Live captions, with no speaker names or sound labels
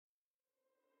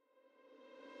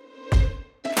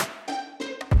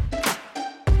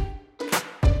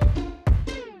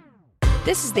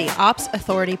This is the Ops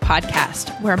Authority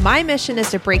Podcast, where my mission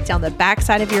is to break down the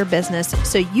backside of your business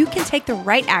so you can take the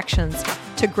right actions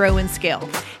to grow and scale.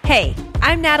 Hey,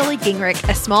 I'm Natalie Gingrich,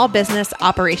 a small business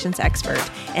operations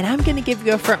expert, and I'm going to give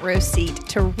you a front row seat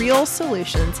to real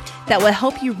solutions that will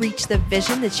help you reach the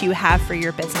vision that you have for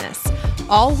your business,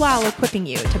 all while equipping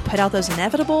you to put out those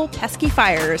inevitable pesky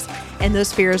fires and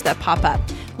those fears that pop up.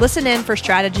 Listen in for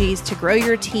strategies to grow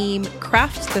your team,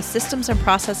 craft the systems and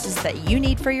processes that you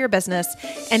need for your business,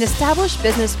 and establish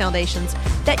business foundations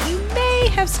that you may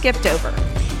have skipped over.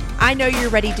 I know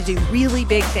you're ready to do really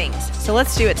big things, so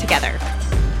let's do it together.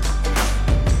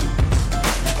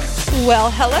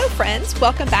 Well, hello, friends.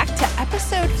 Welcome back to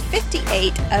episode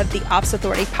 58 of the Ops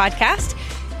Authority Podcast.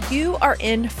 You are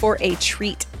in for a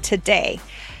treat today.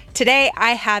 Today,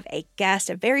 I have a guest,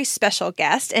 a very special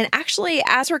guest. And actually,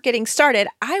 as we're getting started,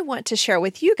 I want to share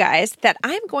with you guys that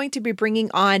I'm going to be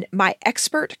bringing on my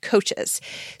expert coaches.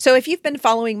 So if you've been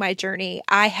following my journey,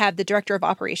 I have the Director of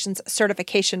Operations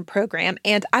Certification Program,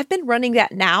 and I've been running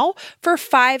that now for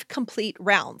 5 complete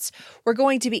rounds. We're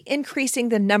going to be increasing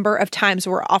the number of times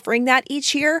we're offering that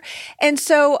each year. And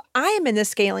so I am in the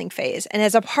scaling phase. And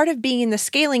as a part of being in the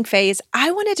scaling phase, I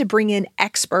wanted to bring in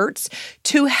experts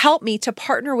to help me, to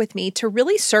partner with me, to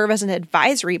really serve as an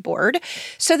advisory board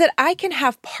so that I can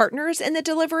have partners in the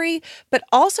delivery, but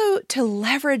also to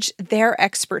leverage their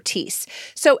expertise.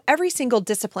 So every single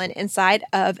discipline inside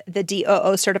of the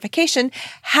DOO certification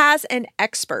has an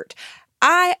expert.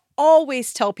 I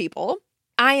always tell people,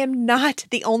 I am not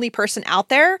the only person out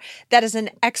there that is an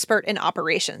expert in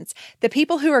operations. The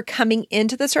people who are coming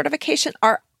into the certification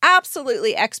are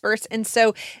absolutely experts. And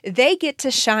so they get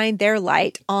to shine their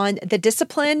light on the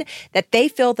discipline that they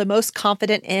feel the most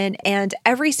confident in. And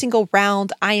every single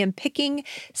round, I am picking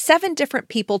 7 different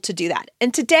people to do that.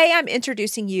 And today I'm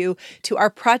introducing you to our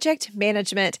project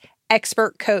management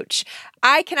expert coach.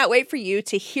 I cannot wait for you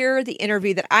to hear the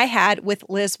interview that I had with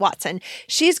Liz Watson.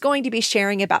 She's going to be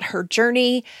sharing about her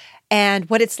journey and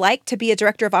what it's like to be a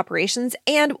director of operations.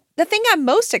 And the thing I'm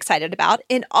most excited about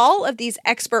in all of these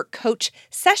expert coach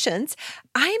sessions,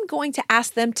 I am going to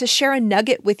ask them to share a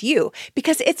nugget with you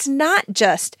because it's not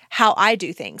just how I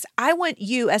do things. I want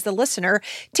you as the listener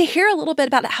to hear a little bit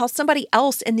about how somebody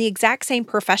else in the exact same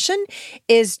profession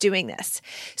is doing this.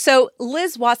 So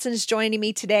Liz Watson is joining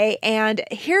me today, and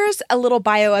here's a little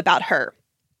bio about her.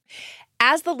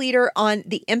 As the leader on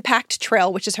the Impact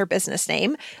Trail, which is her business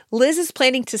name, Liz is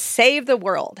planning to save the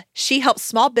world. She helps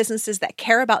small businesses that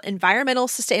care about environmental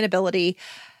sustainability,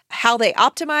 how they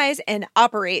optimize and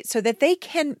operate so that they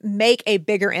can make a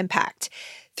bigger impact.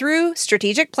 Through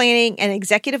strategic planning and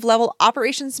executive level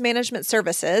operations management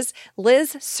services,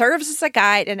 Liz serves as a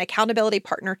guide and accountability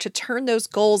partner to turn those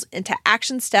goals into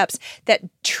action steps that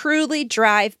truly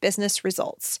drive business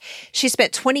results. She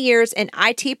spent 20 years in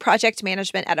IT project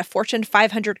management at a Fortune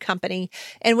 500 company,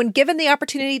 and when given the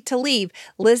opportunity to leave,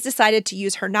 Liz decided to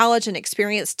use her knowledge and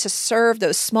experience to serve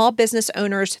those small business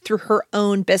owners through her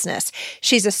own business.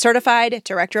 She's a certified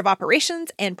director of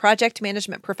operations and project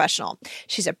management professional.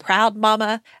 She's a proud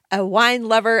mama, a wine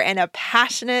lover, and a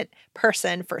passionate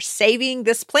person for saving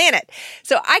this planet.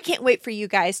 So I can't wait for you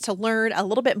guys to learn a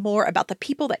little bit more about the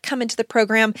people that come into the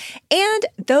program and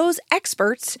those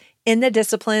experts in the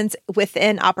disciplines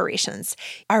within operations.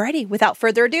 Alrighty, without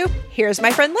further ado, here's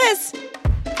my friend Liz.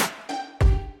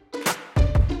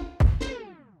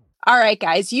 All right,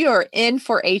 guys, you are in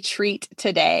for a treat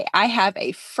today. I have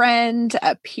a friend,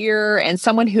 a peer, and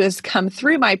someone who has come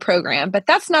through my program, but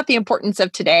that's not the importance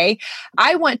of today.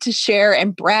 I want to share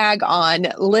and brag on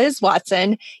Liz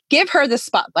Watson, give her the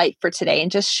spotlight for today, and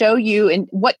just show you and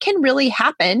what can really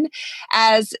happen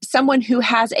as someone who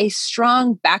has a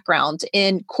strong background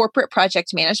in corporate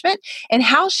project management and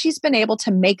how she's been able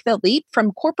to make the leap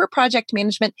from corporate project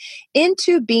management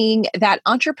into being that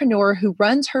entrepreneur who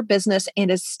runs her business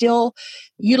and is still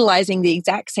utilizing the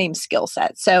exact same skill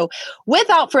set. So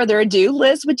without further ado,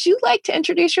 Liz, would you like to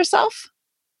introduce yourself?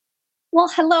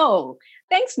 Well, hello.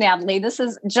 Thanks, Natalie. This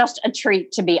is just a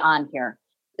treat to be on here.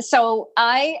 So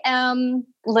I am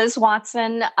Liz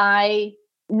Watson. I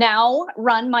now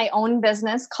run my own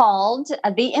business called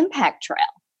The Impact Trail.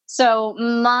 So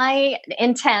my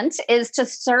intent is to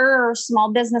serve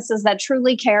small businesses that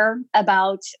truly care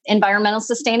about environmental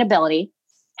sustainability,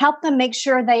 help them make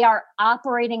sure they are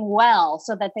operating well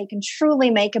so that they can truly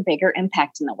make a bigger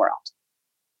impact in the world.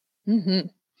 Mm-hmm.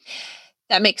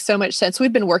 That makes so much sense.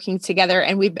 We've been working together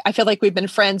and I feel like we've been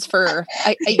friends for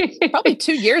probably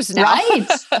 2 years now. Right.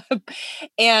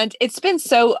 And it's been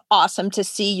so awesome to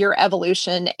see your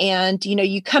evolution. And,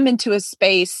 you come into a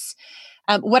space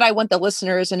what I want the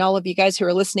listeners and all of you guys who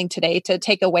are listening today to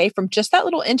take away from just that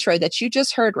little intro that you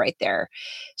just heard right there.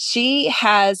 She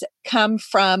has come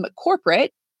from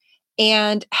corporate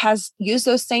and has used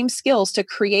those same skills to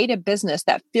create a business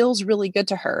that feels really good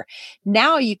to her.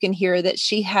 Now you can hear that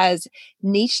she has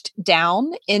niched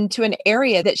down into an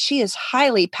area that she is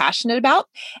highly passionate about.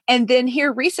 And then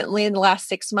here recently in the last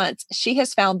 6 months, she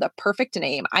has found the perfect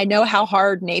name. I know how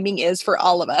hard naming is for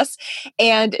all of us.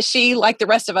 And she, like the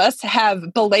rest of us,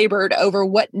 have belabored over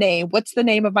what's the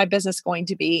name of my business going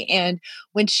to be? And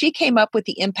when she came up with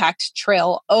the Impact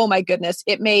Trail, oh my goodness,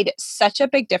 it made such a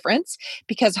big difference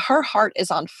because her heart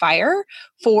is on fire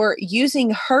for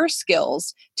using her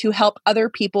skills to help other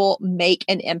people make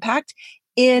an impact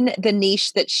in the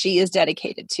niche that she is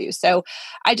dedicated to. So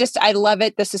I love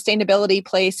it. The sustainability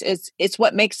place it's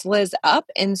what makes Liz up.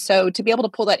 And so to be able to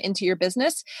pull that into your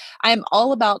business, I'm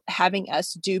all about having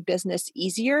us do business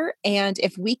easier. And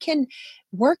if we can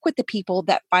work with the people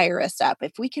that fire us up,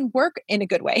 if we can work in a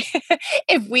good way,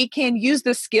 if we can use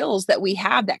the skills that we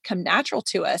have that come natural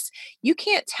to us, you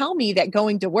can't tell me that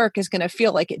going to work is going to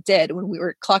feel like it did when we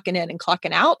were clocking in and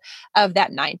clocking out of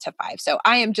that 9 to 5. So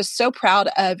I am just so proud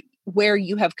of where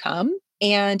you have come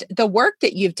and the work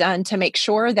that you've done to make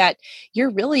sure that you're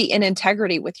really in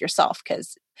integrity with yourself.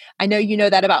 Because I know you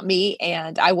know that about me,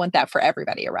 and I want that for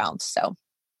everybody around. So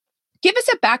give us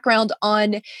a background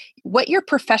on what your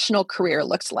professional career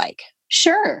looks like.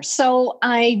 Sure. So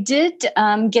I did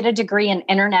get a degree in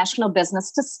international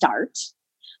business to start.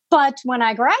 But when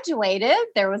I graduated,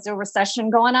 there was a recession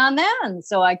going on then.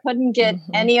 So I couldn't get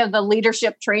any of the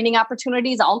leadership training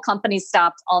opportunities. All companies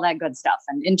stopped all that good stuff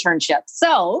and internships.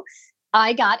 So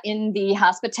I got in the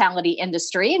hospitality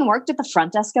industry and worked at the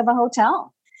front desk of a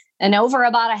hotel. And over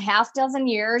about a half dozen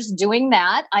years doing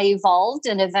that, I evolved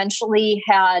and eventually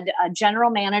had a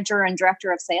general manager and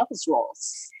director of sales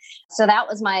roles. So that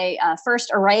was my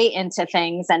first array into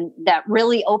things. And that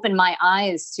really opened my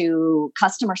eyes to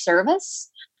customer service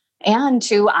and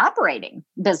to operating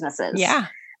businesses. Yeah.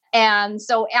 And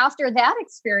so after that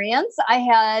experience, I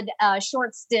had a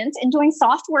short stint in doing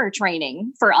software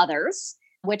training for others,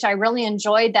 which I really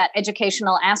enjoyed that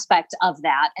educational aspect of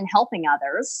that and helping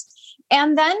others.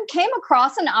 And then came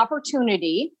across an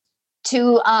opportunity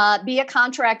to be a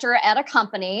contractor at a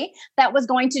company that was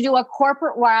going to do a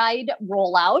corporate-wide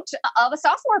rollout of a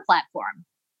software platform.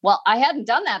 Well, I hadn't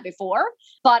done that before,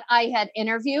 but I had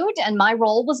interviewed, and my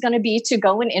role was going to be to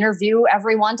go and interview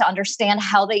everyone to understand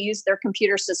how they use their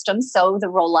computer systems so the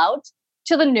rollout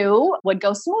to the new would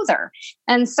go smoother.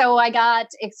 And so I got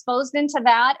exposed into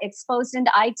that, exposed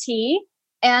into IT,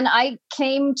 and I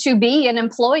came to be an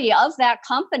employee of that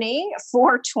company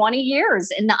for 20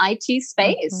 years in the IT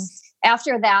space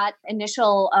after that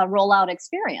initial rollout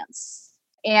experience.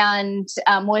 And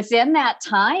within that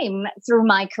time, through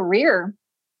my career,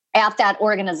 at that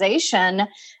organization,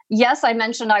 yes, I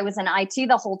mentioned I was in IT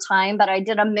the whole time, but I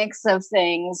did a mix of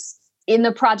things in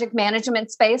the project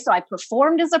management space. So I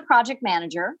performed as a project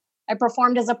manager. I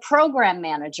performed as a program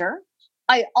manager.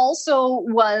 I also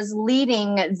was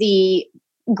leading the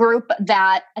group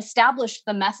that established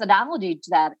the methodology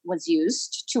that was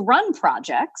used to run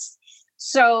projects.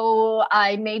 So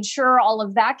I made sure all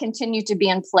of that continued to be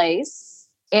in place.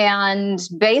 And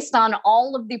based on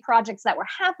all of the projects that were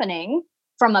happening,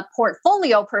 from a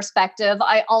portfolio perspective,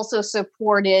 I also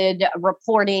supported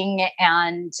reporting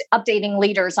and updating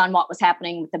leaders on what was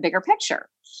happening with the bigger picture.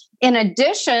 In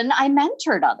addition, I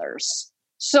mentored others.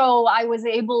 So I was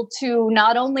able to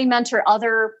not only mentor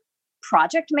other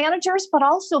project managers, but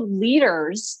also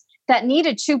leaders that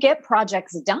needed to get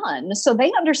projects done. So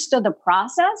they understood the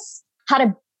process, how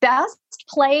to best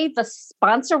play the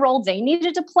sponsor role they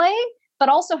needed to play, but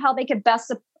also how they could best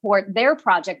support their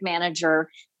project manager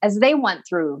as they went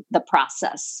through the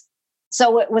process.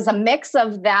 So it was a mix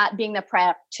of that being the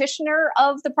practitioner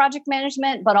of the project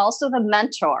management, but also the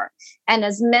mentor. And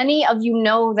as many of you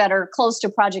know that are close to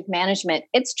project management,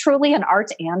 it's truly an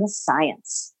art and a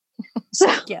science.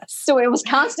 So, yes. So it was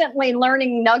constantly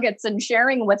learning nuggets and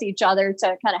sharing with each other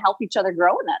to kind of help each other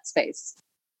grow in that space.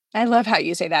 I love how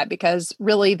you say that, because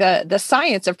really the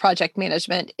science of project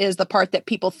management is the part that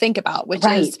people think about, which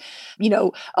is,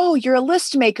 oh, you're a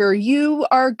list maker. You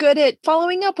are good at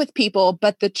following up with people.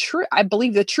 But I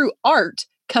believe the true art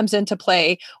comes into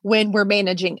play when we're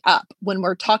managing up, when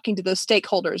we're talking to those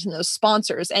stakeholders and those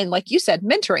sponsors. And like you said,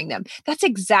 mentoring them. That's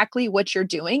exactly what you're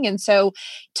doing. And so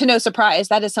to no surprise,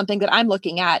 that is something that I'm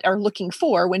looking at or looking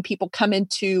for when people come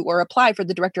into or apply for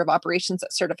the Director of Operations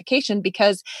certification,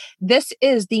 because this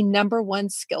is the number one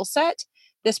skill set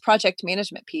this project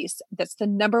management piece, that's the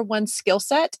number one skill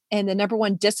set and the number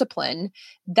one discipline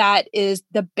that is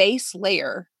the base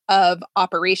layer of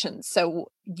operations.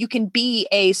 So you can be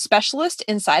a specialist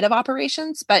inside of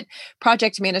operations, but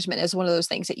project management is one of those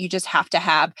things that you just have to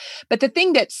have. But the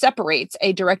thing that separates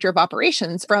a director of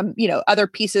operations from, other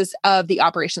pieces of the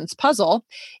operations puzzle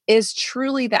is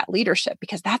truly that leadership,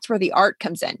 because that's where the art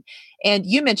comes in. And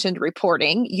you mentioned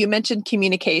reporting, you mentioned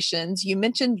communications, you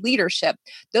mentioned leadership.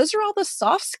 Those are all the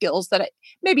soft skills that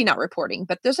maybe not reporting,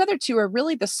 but those other two are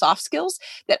really the soft skills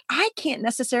that I can't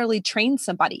necessarily train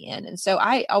somebody in. And so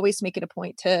I always make it a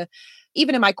point to,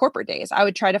 even in my corporate days, I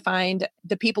would try to find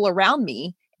the people around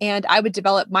me and I would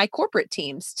develop my corporate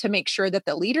teams to make sure that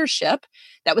the leadership,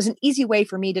 that was an easy way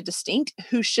for me to distinct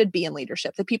who should be in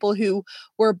leadership. The people who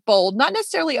were bold, not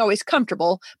necessarily always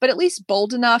comfortable, but at least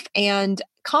bold enough and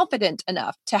confident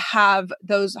enough to have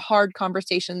those hard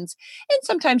conversations and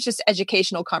sometimes just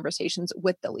educational conversations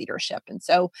with the leadership. And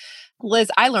so,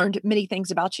 Liz, I learned many things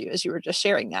about you as you were just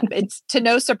sharing that. It's to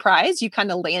no surprise, you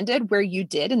kind of landed where you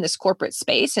did in this corporate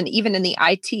space and even in the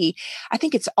IT. I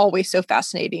think it's always so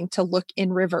fascinating to look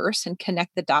in reverse and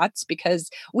connect the dots,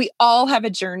 because we all have a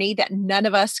journey that none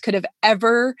of us could have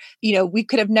ever, we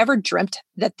could have never dreamt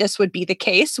that this would be the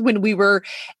case when we were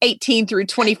 18 through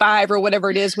 25 or whatever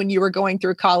it is when you were going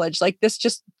through college. Like, this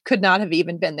just could not have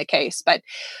even been the case. But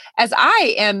as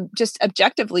I am just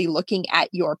objectively looking at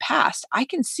your past, I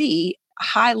can see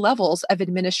high levels of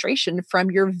administration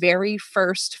from your very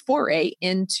first foray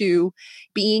into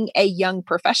being a young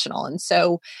professional.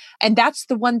 And that's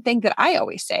the one thing that I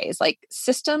always say is, like,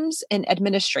 systems and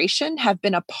administration have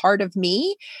been a part of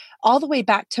me all the way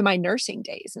back to my nursing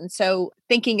days. And so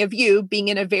thinking of you being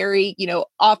in a very,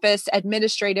 office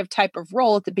administrative type of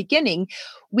role at the beginning,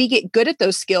 we get good at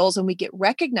those skills and we get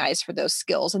recognized for those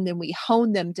skills. And then we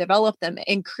hone them, develop them,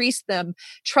 increase them,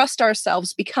 trust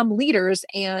ourselves, become leaders.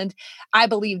 And I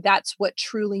believe that's what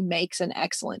truly makes an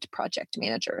excellent project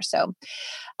manager. So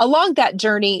along that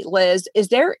journey, Liz, is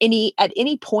there at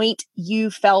any point you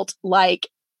felt like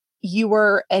you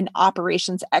were an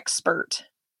operations expert?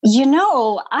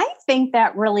 I think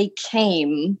that really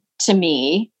came to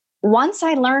me once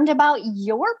I learned about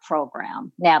your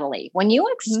program, Natalie. When you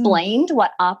explained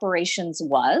what operations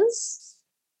was,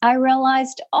 I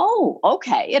realized, oh,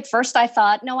 okay. At first I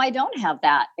thought, no, I don't have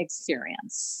that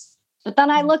experience. But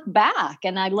then I looked back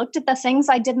and I looked at the things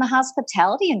I did in the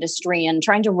hospitality industry and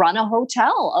trying to run a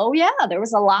hotel. Oh, yeah, there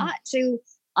was a lot to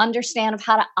understand of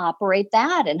how to operate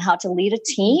that and how to lead a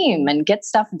team and get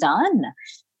stuff done.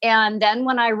 And then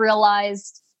when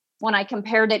I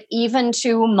compared it even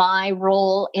to my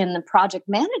role in the project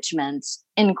management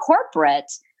in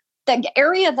corporate, the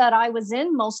area that I was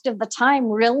in most of the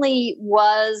time really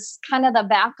was kind of the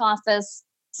back office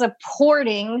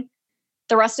supporting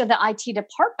the rest of the IT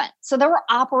department. So there were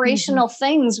operational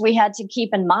things we had to keep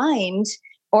in mind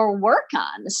or work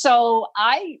on. So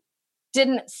I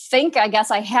didn't think, I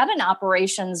guess, I had an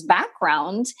operations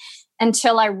background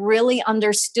until I really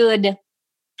understood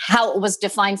how it was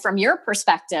defined from your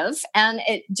perspective. And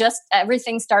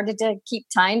everything started to keep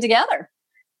tying together.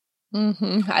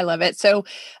 I love it. So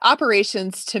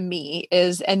operations to me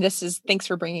thanks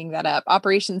for bringing that up.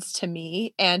 Operations to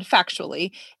me, and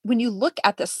factually, when you look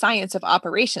at the science of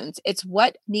operations, it's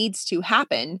what needs to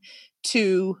happen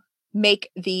to make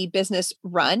the business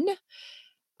run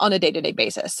on a day-to-day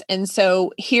basis. And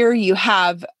so here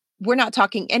we're not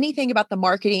talking anything about the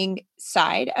marketing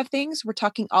side of things. We're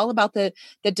talking all about the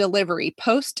delivery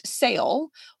post-sale,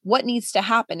 what needs to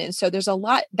happen. And so there's a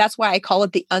lot, that's why I call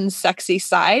it the unsexy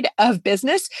side of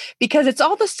business, because it's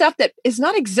all the stuff that is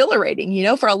not exhilarating.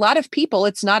 For a lot of people,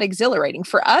 it's not exhilarating.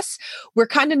 For us, we're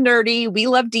kind of nerdy. We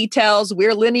love details.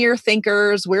 We're linear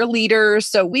thinkers. We're leaders.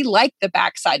 So we like the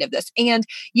backside of this. And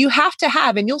you have to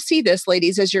have, and you'll see this,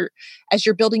 ladies, as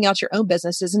you're building out your own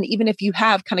businesses. And even if you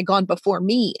have kind of gone before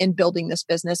me in building this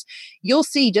business, you'll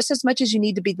see just as much as you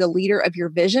need to be the leader of your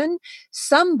vision,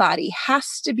 somebody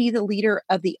has to be the leader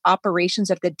of the operations,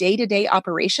 of the day-to-day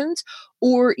operations,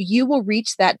 or you will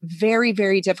reach that very,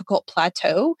 very difficult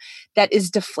plateau that is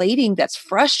deflating, that's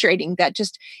frustrating, that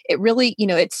just, it really,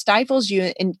 it stifles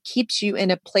you and keeps you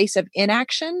in a place of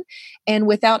inaction. And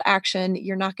without action,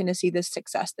 you're not going to see the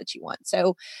success that you want.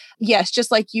 So yes,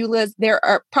 just like you, Liz, there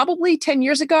are probably 10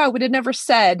 years ago, I would have never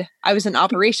said I was in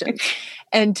operations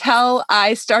until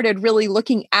I started really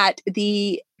looking at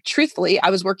truthfully, I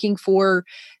was working for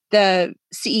the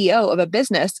CEO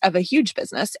of a huge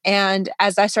business. And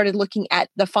as I started looking at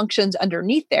the functions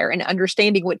underneath there and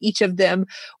understanding what each of them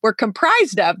were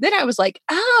comprised of, then I was like,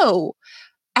 oh,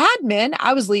 admin,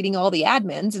 I was leading all the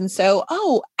admins. And so,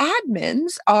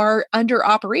 admins are under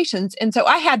operations. And so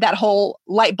I had that whole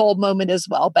light bulb moment as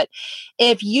well. But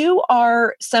if you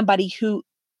are somebody who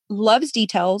loves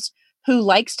details, who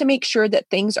likes to make sure that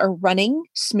things are running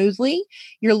smoothly,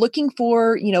 you're looking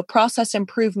for, process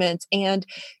improvements, and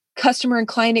customer and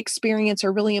client experience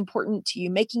are really important to you,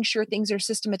 making sure things are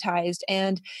systematized,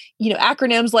 and,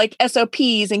 acronyms like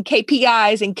SOPs and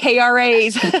KPIs and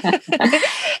KRAs.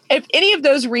 If any of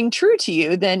those ring true to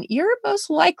you, then you're most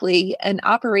likely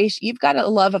you've got a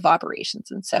love of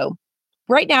operations. And so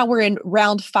right now we're in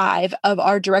round 5 of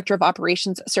our Director of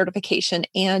Operations certification.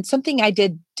 And something I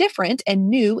did different and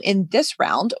new in this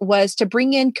round was to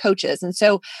bring in coaches. And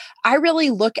so I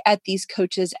really look at these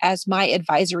coaches as my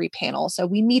advisory panel. So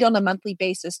we meet on a monthly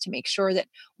basis to make sure that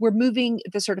we're moving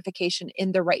the certification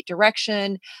in the right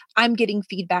direction. I'm getting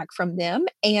feedback from them.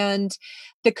 And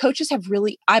the coaches have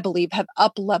really, I believe, have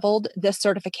up-leveled this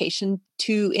certification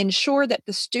to ensure that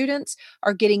the students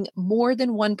are getting more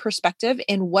than one perspective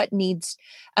in what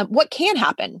can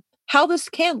happen, how this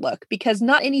can look, because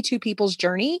not any two people's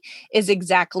journey is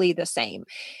exactly the same.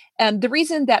 The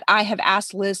reason that I have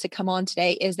asked Liz to come on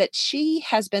today is that she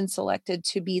has been selected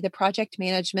to be the project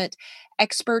management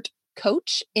expert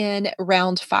coach in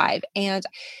round 5. And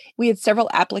we had several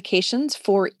applications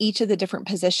for each of the different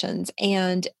positions,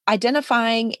 and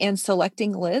identifying and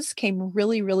selecting Liz came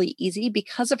really, really easy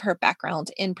because of her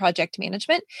background in project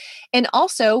management. And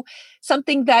also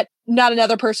something that not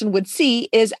another person would see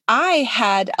is I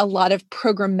had a lot of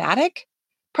programmatic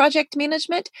project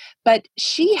management, but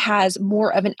she has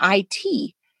more of an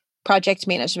IT project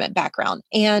management background.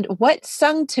 And what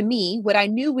sung to me, what I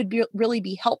knew would really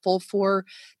be helpful for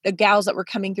the gals that were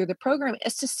coming through the program,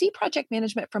 is to see project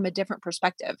management from a different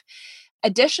perspective.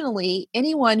 Additionally,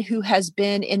 anyone who has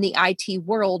been in the IT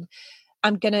world,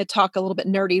 I'm going to talk a little bit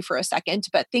nerdy for a second,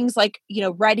 but things like,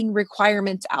 writing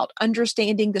requirements out,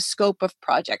 understanding the scope of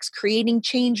projects, creating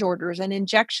change orders and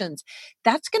injections,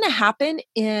 that's going to happen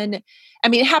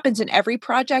it happens in every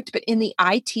project, but in the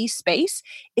IT space,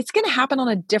 it's going to happen on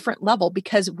a different level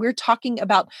because we're talking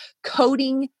about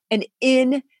coding an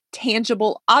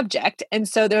intangible object. And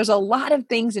so there's a lot of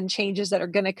things and changes that are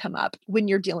going to come up when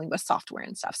you're dealing with software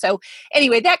and stuff. So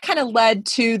anyway, that kind of led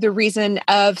to the reason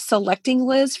of selecting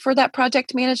Liz for that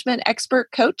project management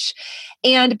expert coach.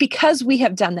 And because we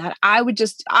have done that,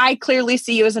 I clearly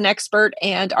see you as an expert,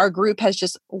 and our group has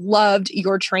just loved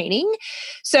your training.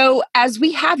 So as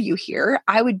we have you here,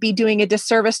 I would be doing a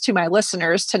disservice to my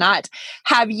listeners to not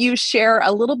have you share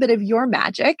a little bit of your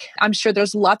magic. I'm sure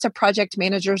there's lots of project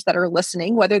managers that are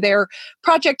listening, whether they're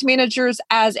project managers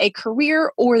as a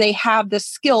career or they have the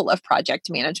skill of project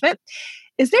management.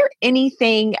 Is there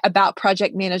anything about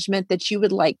project management that you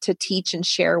would like to teach and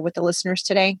share with the listeners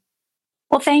today?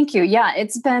 Well, thank you. Yeah,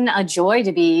 it's been a joy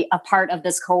to be a part of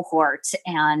this cohort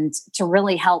and to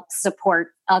really help support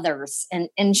others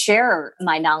and share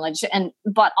my knowledge.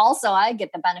 But also I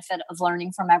get the benefit of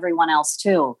learning from everyone else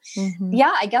too. Mm-hmm.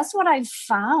 Yeah, I guess what I've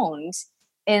found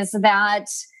is that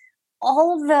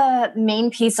all the main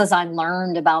pieces I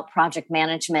learned about project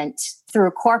management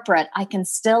through corporate, I can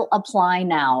still apply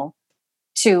now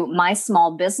to my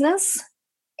small business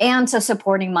and to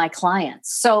supporting my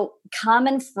clients. So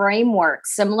common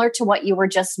frameworks, similar to what you were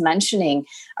just mentioning,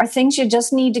 are things you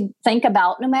just need to think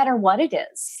about no matter what it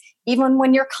is. Even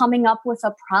when you're coming up with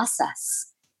a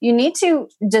process, you need to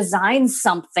design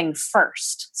something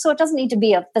first. So it doesn't need to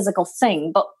be a physical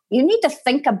thing, but you need to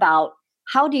think about,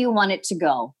 how do you want it to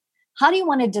go? How do you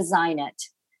want to design it?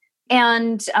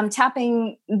 And I'm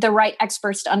tapping the right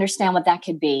experts to understand what that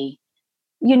could be.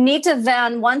 You need to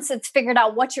then, once it's figured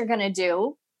out what you're going to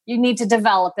do, you need to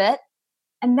develop it.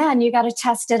 And then you got to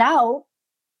test it out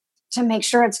to make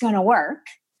sure it's going to work.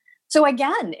 So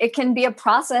again, it can be a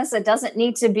process. It doesn't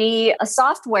need to be a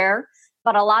software,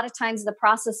 but a lot of times the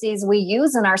processes we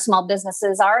use in our small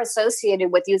businesses are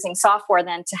associated with using software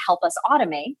then to help us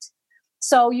automate.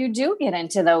 So you do get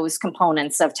into those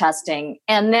components of testing.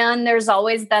 And then there's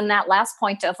always then that last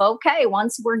point of, okay,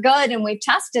 once we're good and we've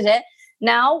tested it,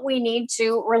 now we need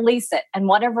to release it. And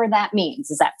whatever that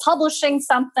means, is that publishing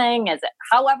something? Is it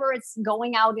however it's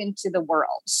going out into the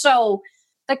world? So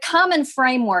the common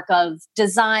framework of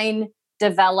design,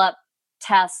 develop,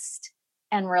 test,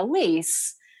 and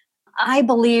release, I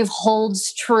believe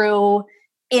holds true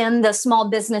in the small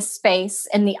business space,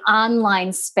 in the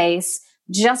online space.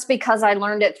 Just because I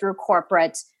learned it through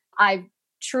corporate, I've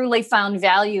truly found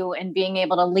value in being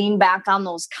able to lean back on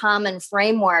those common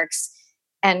frameworks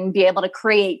and be able to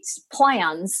create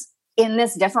plans in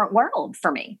this different world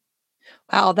for me.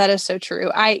 Wow, that is so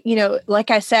true.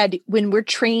 Like I said, when we're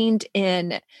trained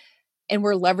in and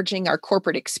we're leveraging our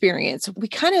corporate experience, we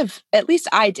kind of, at least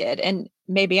I did, and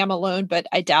maybe I'm alone, but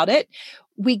I doubt it.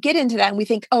 We get into that and we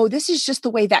think, oh, this is just the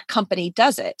way that company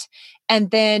does it. And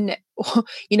then,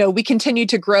 we continue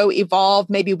to grow, evolve.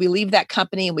 Maybe we leave that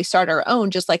company and we start our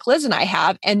own, just like Liz and I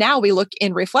have. And now we look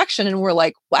in reflection and we're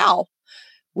like, wow,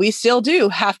 we still do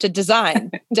have to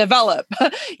design, develop,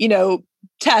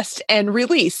 test and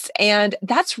release. And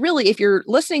that's really, if you're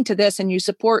listening to this and you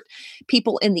support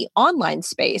people in the online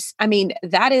space, I mean,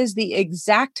 that is the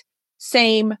exact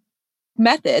same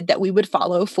method that we would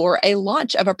follow for a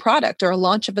launch of a product or a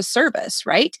launch of a service,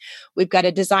 right? We've got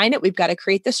to design it. We've got to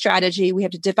create the strategy. We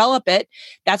have to develop it.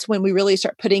 That's when we really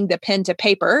start putting the pen to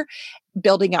paper,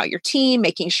 building out your team,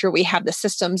 making sure we have the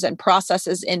systems and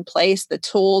processes in place, the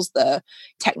tools, the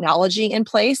technology in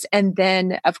place. And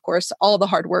then, of course, all the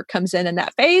hard work comes in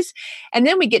that phase. And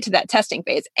then we get to that testing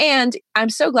phase. And I'm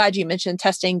so glad you mentioned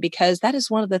testing, because that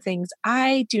is one of the things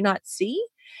I do not see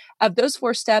of those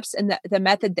 4 steps, and the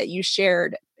method that you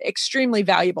shared, extremely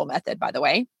valuable method, by the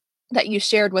way, that you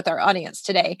shared with our audience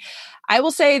today. I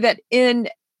will say that in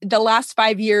the last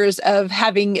 5 years of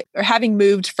having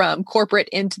moved from corporate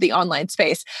into the online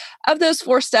space, of those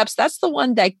 4 steps, that's the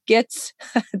one that gets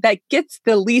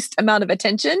the least amount of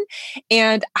attention.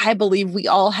 And I believe we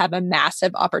all have a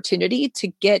massive opportunity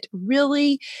to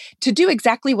do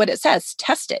exactly what it says.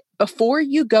 Test it before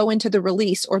you go into the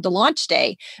release or the launch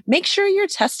day. Make sure you're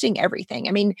testing everything.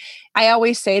 I mean, I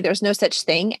always say there's no such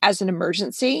thing as an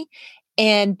emergency.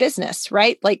 And business,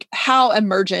 right? Like, how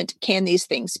emergent can these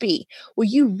things be? Well,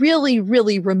 you really,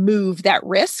 really remove that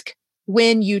risk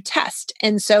when you test.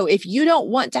 And so if you don't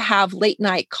want to have late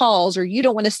night calls, or you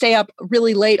don't want to stay up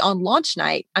really late on launch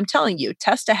night, I'm telling you,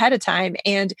 test ahead of time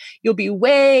and you'll be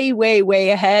way, way, way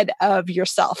ahead of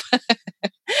yourself.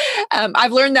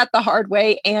 I've learned that the hard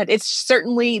way, and it's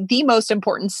certainly the most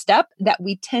important step that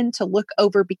we tend to look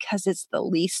over because it's the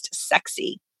least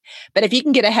sexy. But if you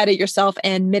can get ahead of yourself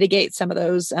and mitigate some of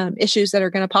those issues that are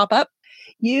going to pop up,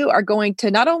 you are going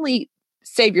to not only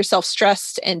save yourself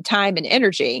stress and time and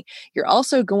energy, you're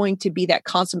also going to be that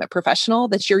consummate professional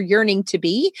that you're yearning to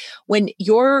be when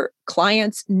your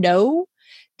clients know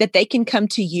that they can come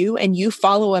to you and you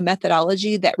follow a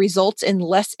methodology that results in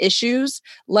less issues,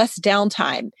 less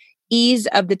downtime, ease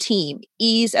of the team,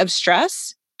 ease of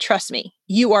stress. Trust me,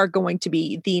 you are going to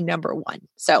be the number one.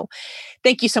 So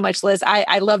thank you so much, Liz.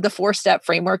 I love the 4-step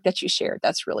framework that you shared.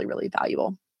 That's really, really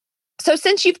valuable. So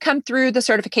since you've come through the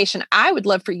certification, I would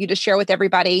love for you to share with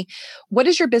everybody, what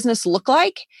does your business look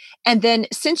like? And then,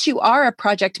 since you are a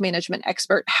project management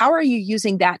expert, how are you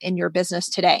using that in your business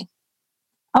today?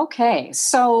 Okay.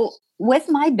 So with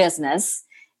my business,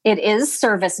 it is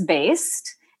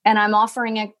service-based. And I'm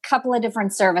offering a couple of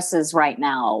different services right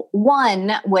now.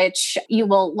 One, which you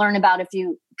will learn about if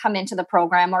you come into the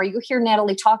program, or you hear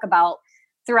Natalie talk about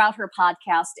throughout her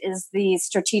podcast, is the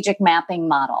strategic mapping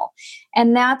model.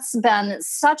 And that's been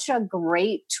such a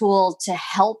great tool to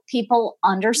help people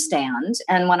understand.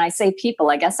 And when I say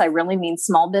people, I guess I really mean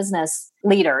small business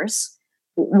leaders.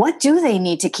 What do they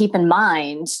need to keep in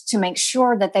mind to make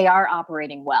sure that they are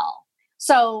operating well?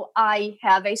 So I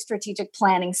have a strategic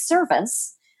planning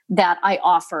service that I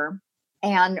offer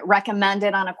and recommend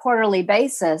it on a quarterly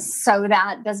basis so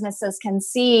that businesses can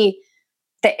see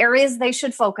the areas they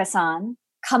should focus on,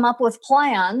 come up with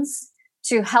plans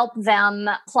to help them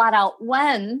plot out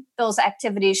when those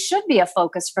activities should be a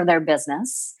focus for their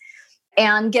business,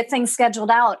 and get things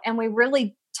scheduled out. And we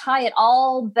really tie it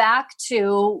all back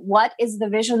to what is the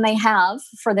vision they have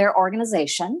for their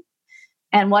organization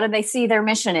and what do they see their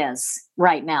mission is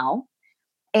right now,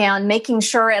 and making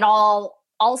sure it all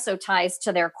also ties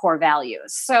to their core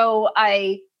values. So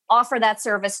I offer that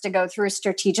service to go through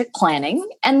strategic planning.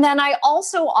 And then I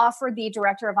also offer the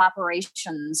director of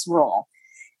operations role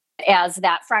as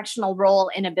that fractional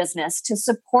role in a business to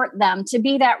support them, to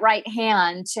be that right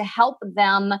hand, to help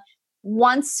them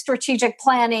once strategic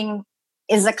planning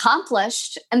is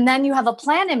accomplished. And then you have a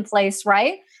plan in place,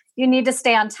 right? You need to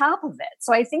stay on top of it.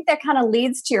 So I think that kind of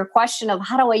leads to your question of,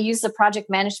 how do I use the project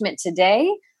management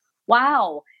today?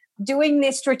 Wow. Doing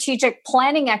this strategic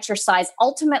planning exercise,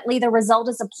 ultimately the result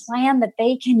is a plan that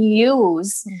they can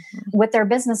use with their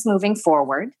business moving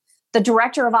forward. The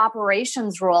director of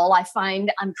operations role, I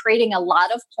find I'm creating a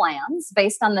lot of plans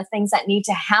based on the things that need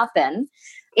to happen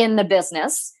in the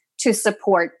business to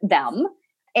support them.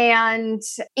 And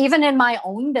even in my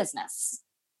own business.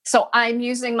 So I'm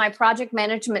using my project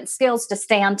management skills to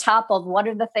stay on top of what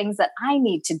are the things that I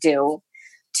need to do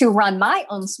to run my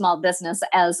own small business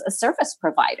as a service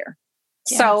provider.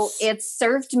 Yes. So it's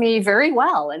served me very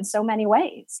well in so many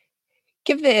ways.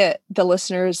 Give the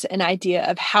listeners an idea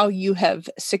of how you have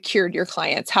secured your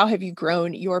clients. How have you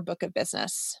grown your book of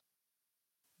business?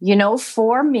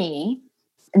 For me,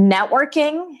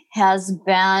 networking has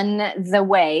been the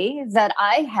way that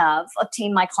I have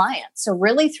obtained my clients. So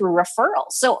really through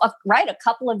referrals. So a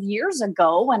couple of years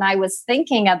ago, when I was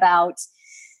thinking about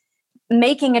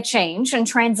making a change and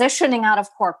transitioning out of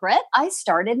corporate, I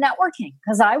started networking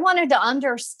because I wanted to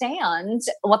understand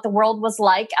what the world was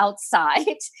like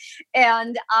outside.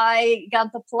 And I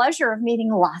got the pleasure of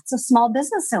meeting lots of small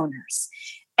business owners.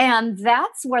 And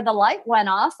that's where the light went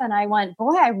off. And I went,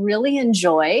 boy, I really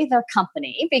enjoy their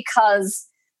company because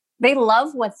they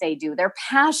love what they do. They're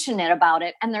passionate about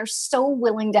it and they're so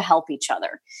willing to help each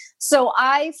other. So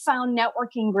I found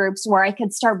networking groups where I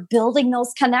could start building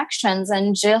those connections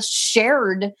and just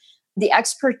shared the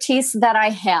expertise that I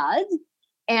had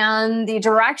and the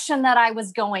direction that I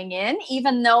was going in,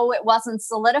 even though it wasn't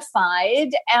solidified.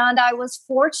 And I was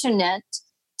fortunate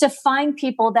to find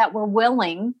people that were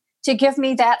willing to give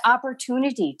me that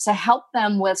opportunity to help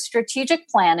them with strategic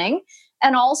planning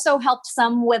and also helped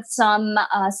some with some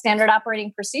standard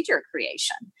operating procedure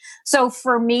creation. So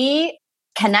for me,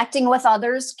 connecting with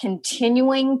others,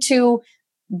 continuing to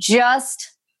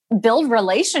just build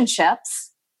relationships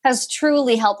has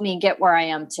truly helped me get where I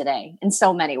am today in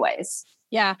so many ways.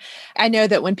 Yeah. I know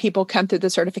that when people come through the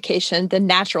certification, the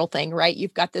natural thing, right?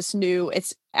 You've got this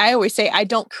I always say, I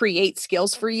don't create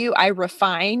skills for you. I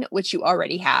refine what you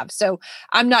already have. So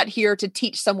I'm not here to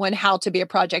teach someone how to be a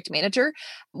project manager.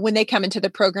 When they come into the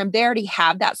program, they already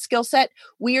have that skill set.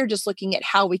 We are just looking at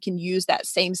how we can use that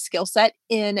same skill set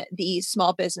in the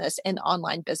small business and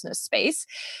online business space.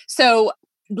 So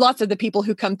lots of the people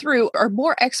who come through are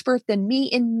more expert than me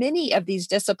in many of these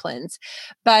disciplines.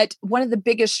 But one of the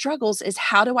biggest struggles is,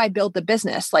 how do I build the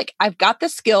business? Like, I've got the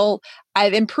skill,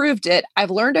 I've improved it.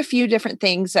 I've learned a few different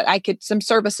things some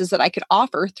services that I could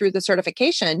offer through the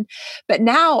certification. But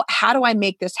now, how do I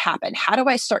make this happen? How do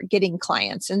I start getting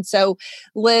clients? And so,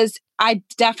 Liz, I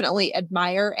definitely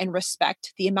admire and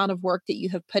respect the amount of work that you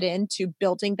have put into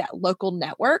building that local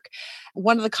network.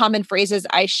 One of the common phrases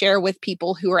I share with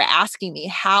people who are asking me,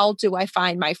 how do I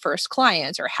find my first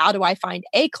client, or how do I find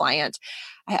a client?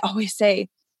 I always say,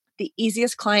 the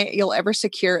easiest client you'll ever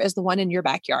secure is the one in your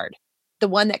backyard. The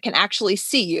one that can actually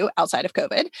see you outside of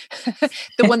COVID,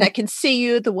 the one that can see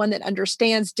you, the one that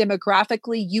understands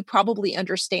demographically. You probably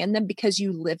understand them because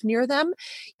you live near them.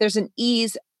 There's an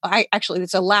ease.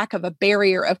 There's a lack of a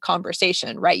barrier of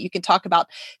conversation, right? You can talk about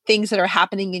things that are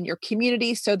happening in your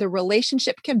community. So the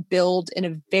relationship can build in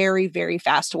a very, very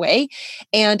fast way.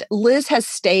 And Liz has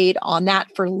stayed on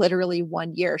that for literally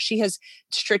 1 year. She has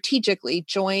strategically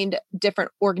joined different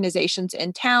organizations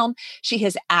in town. She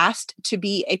has asked to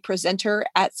be a presenter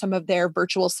at some of their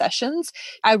virtual sessions.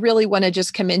 I really want to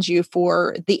just commend you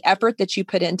for the effort that you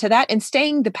put into that and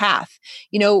staying the path.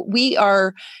 We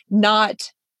are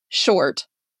not short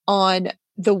on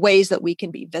the ways that we can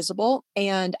be visible.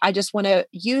 And I just want to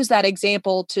use that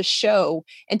example to show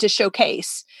and to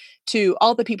showcase to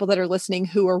all the people that are listening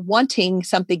who are wanting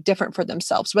something different for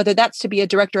themselves, whether that's to be a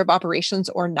director of operations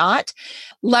or not.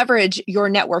 Leverage your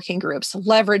networking groups,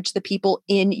 leverage the people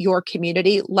in your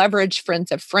community, leverage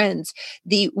friends of friends.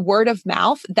 The word of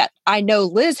mouth that I know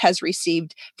Liz has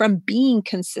received from being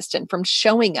consistent, from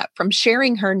showing up, from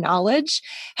sharing her knowledge,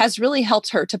 has really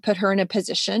helped her to put her in a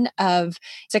position of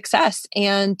success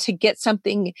and to get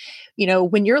something.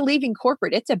 When you're leaving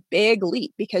corporate, it's a big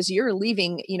leap because you're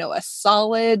leaving, a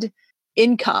solid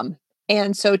income.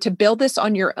 And so to build this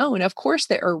on your own, of course,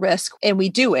 there are risks, and we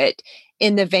do it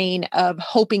in the vein of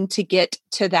hoping to get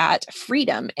to that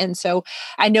freedom. And so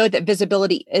I know that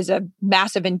visibility is a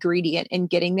massive ingredient in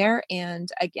getting there. And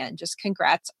again, just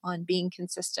congrats on being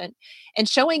consistent and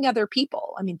showing other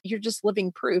people. I mean, you're just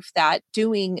living proof that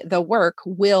doing the work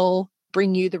will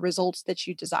bring you the results that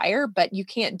you desire, but you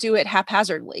can't do it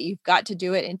haphazardly. You've got to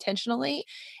do it intentionally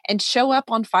and show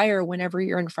up on fire whenever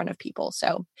you're in front of people.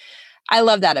 So I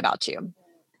love that about you.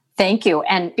 Thank you.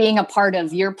 And being a part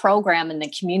of your program and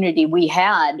the community we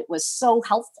had was so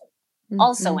helpful.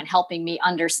 Also in helping me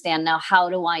understand, now, how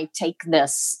do I take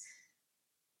this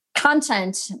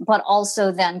content, but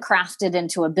also then craft it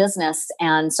into a business?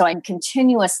 And so I'm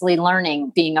continuously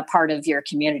learning being a part of your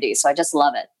community. So I just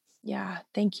love it. Yeah,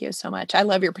 thank you so much. I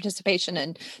love your participation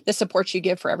and the support you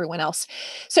give for everyone else.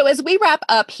 So as we wrap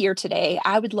up here today,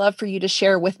 I would love for you to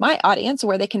share with my audience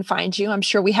where they can find you. I'm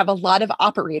sure we have a lot of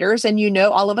operators, and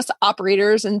all of us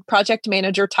operators and project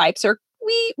manager types are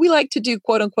we like to do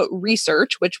quote unquote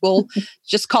research, which we'll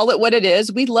just call it what it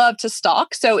is. We love to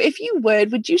stalk. So if you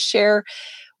would you share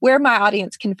where my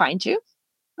audience can find you?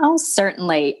 Oh,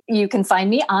 certainly. You can find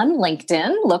me on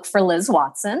LinkedIn. Look for Liz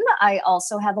Watson. I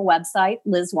also have a website,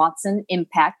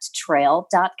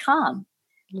 LizWatsonImpactTrail.com.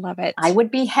 Love it. I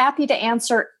would be happy to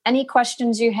answer any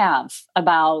questions you have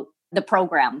about the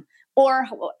program or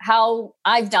how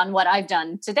I've done what I've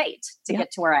done to date to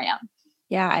get to where I am.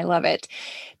 Yeah, I love it.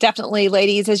 Definitely,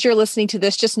 ladies, as you're listening to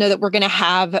this, just know that we're going to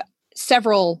have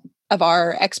several of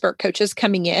our expert coaches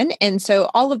coming in. And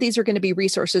so all of these are going to be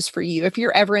resources for you. If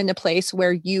you're ever in the place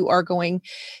where you are going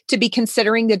to be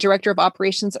considering the Director of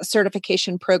Operations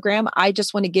certification program, I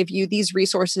just want to give you these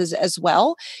resources as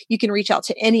well. You can reach out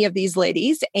to any of these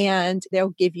ladies and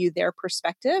they'll give you their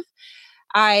perspective.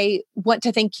 I want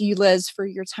to thank you, Liz, for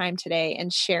your time today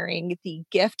and sharing the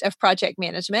gift of project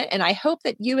management. And I hope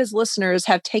that you as listeners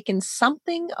have taken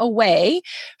something away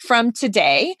from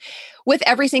today. With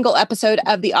every single episode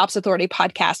of the Ops Authority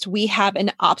podcast, we have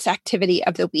an ops activity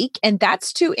of the week. And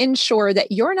that's to ensure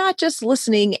that you're not just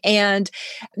listening and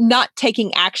not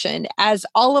taking action. As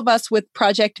all of us with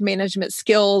project management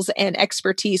skills and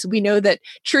expertise, we know that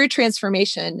true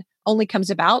transformation only comes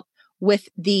about with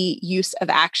the use of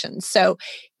action. So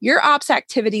your ops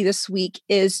activity this week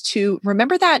is to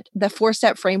remember that the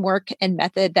 4-step framework and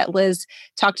method that Liz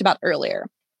talked about earlier.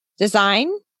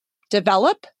 Design,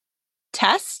 develop,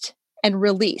 test, and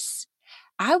release.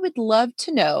 I would love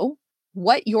to know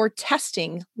what your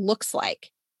testing looks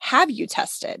like. Have you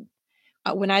tested?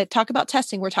 When I talk about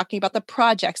testing, we're talking about the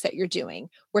projects that you're doing.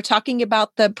 We're talking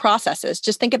about the processes.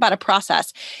 Just think about a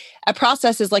process. A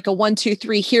process is like a 1, 2,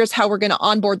 3. Here's how we're going to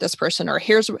onboard this person, or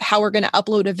here's how we're going to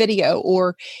upload a video,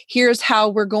 or here's how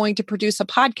we're going to produce a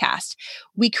podcast.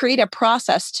 We create a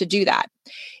process to do that.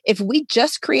 If we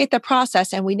just create the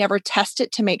process and we never test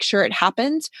it to make sure it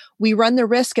happens, we run the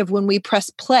risk of when we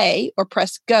press play or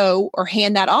press go or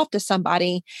hand that off to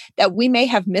somebody that we may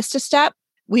have missed a step.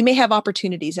 We may have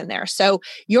opportunities in there. So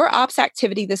your ops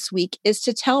activity this week is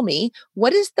to tell me,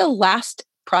 what is the last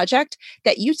project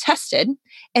that you tested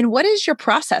and what is your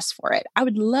process for it? I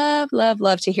would love, love,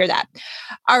 love to hear that.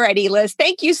 Alrighty, Liz,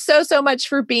 thank you so, so much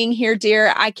for being here,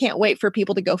 dear. I can't wait for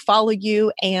people to go follow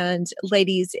you. And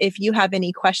ladies, if you have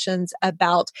any questions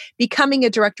about becoming a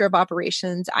director of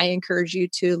operations, I encourage you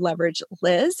to leverage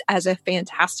Liz as a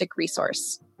fantastic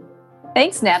resource.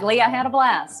 Thanks, Natalie. I had a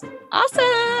blast.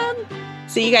 Awesome.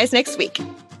 See you guys next week.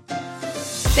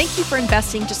 Thank you for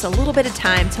investing just a little bit of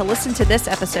time to listen to this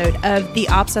episode of the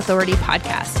Ops Authority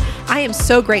podcast. I am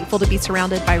so grateful to be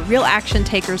surrounded by real action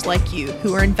takers like you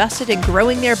who are invested in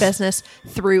growing their business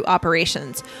through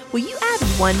operations. Will you add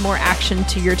one more action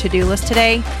to your to-do list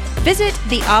today? Visit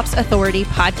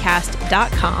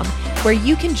theopsauthoritypodcast.com where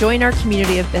you can join our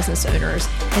community of business owners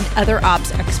and other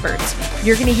ops experts.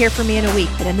 You're going to hear from me in a week,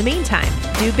 but in the meantime,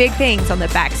 do big things on the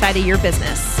backside of your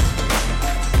business.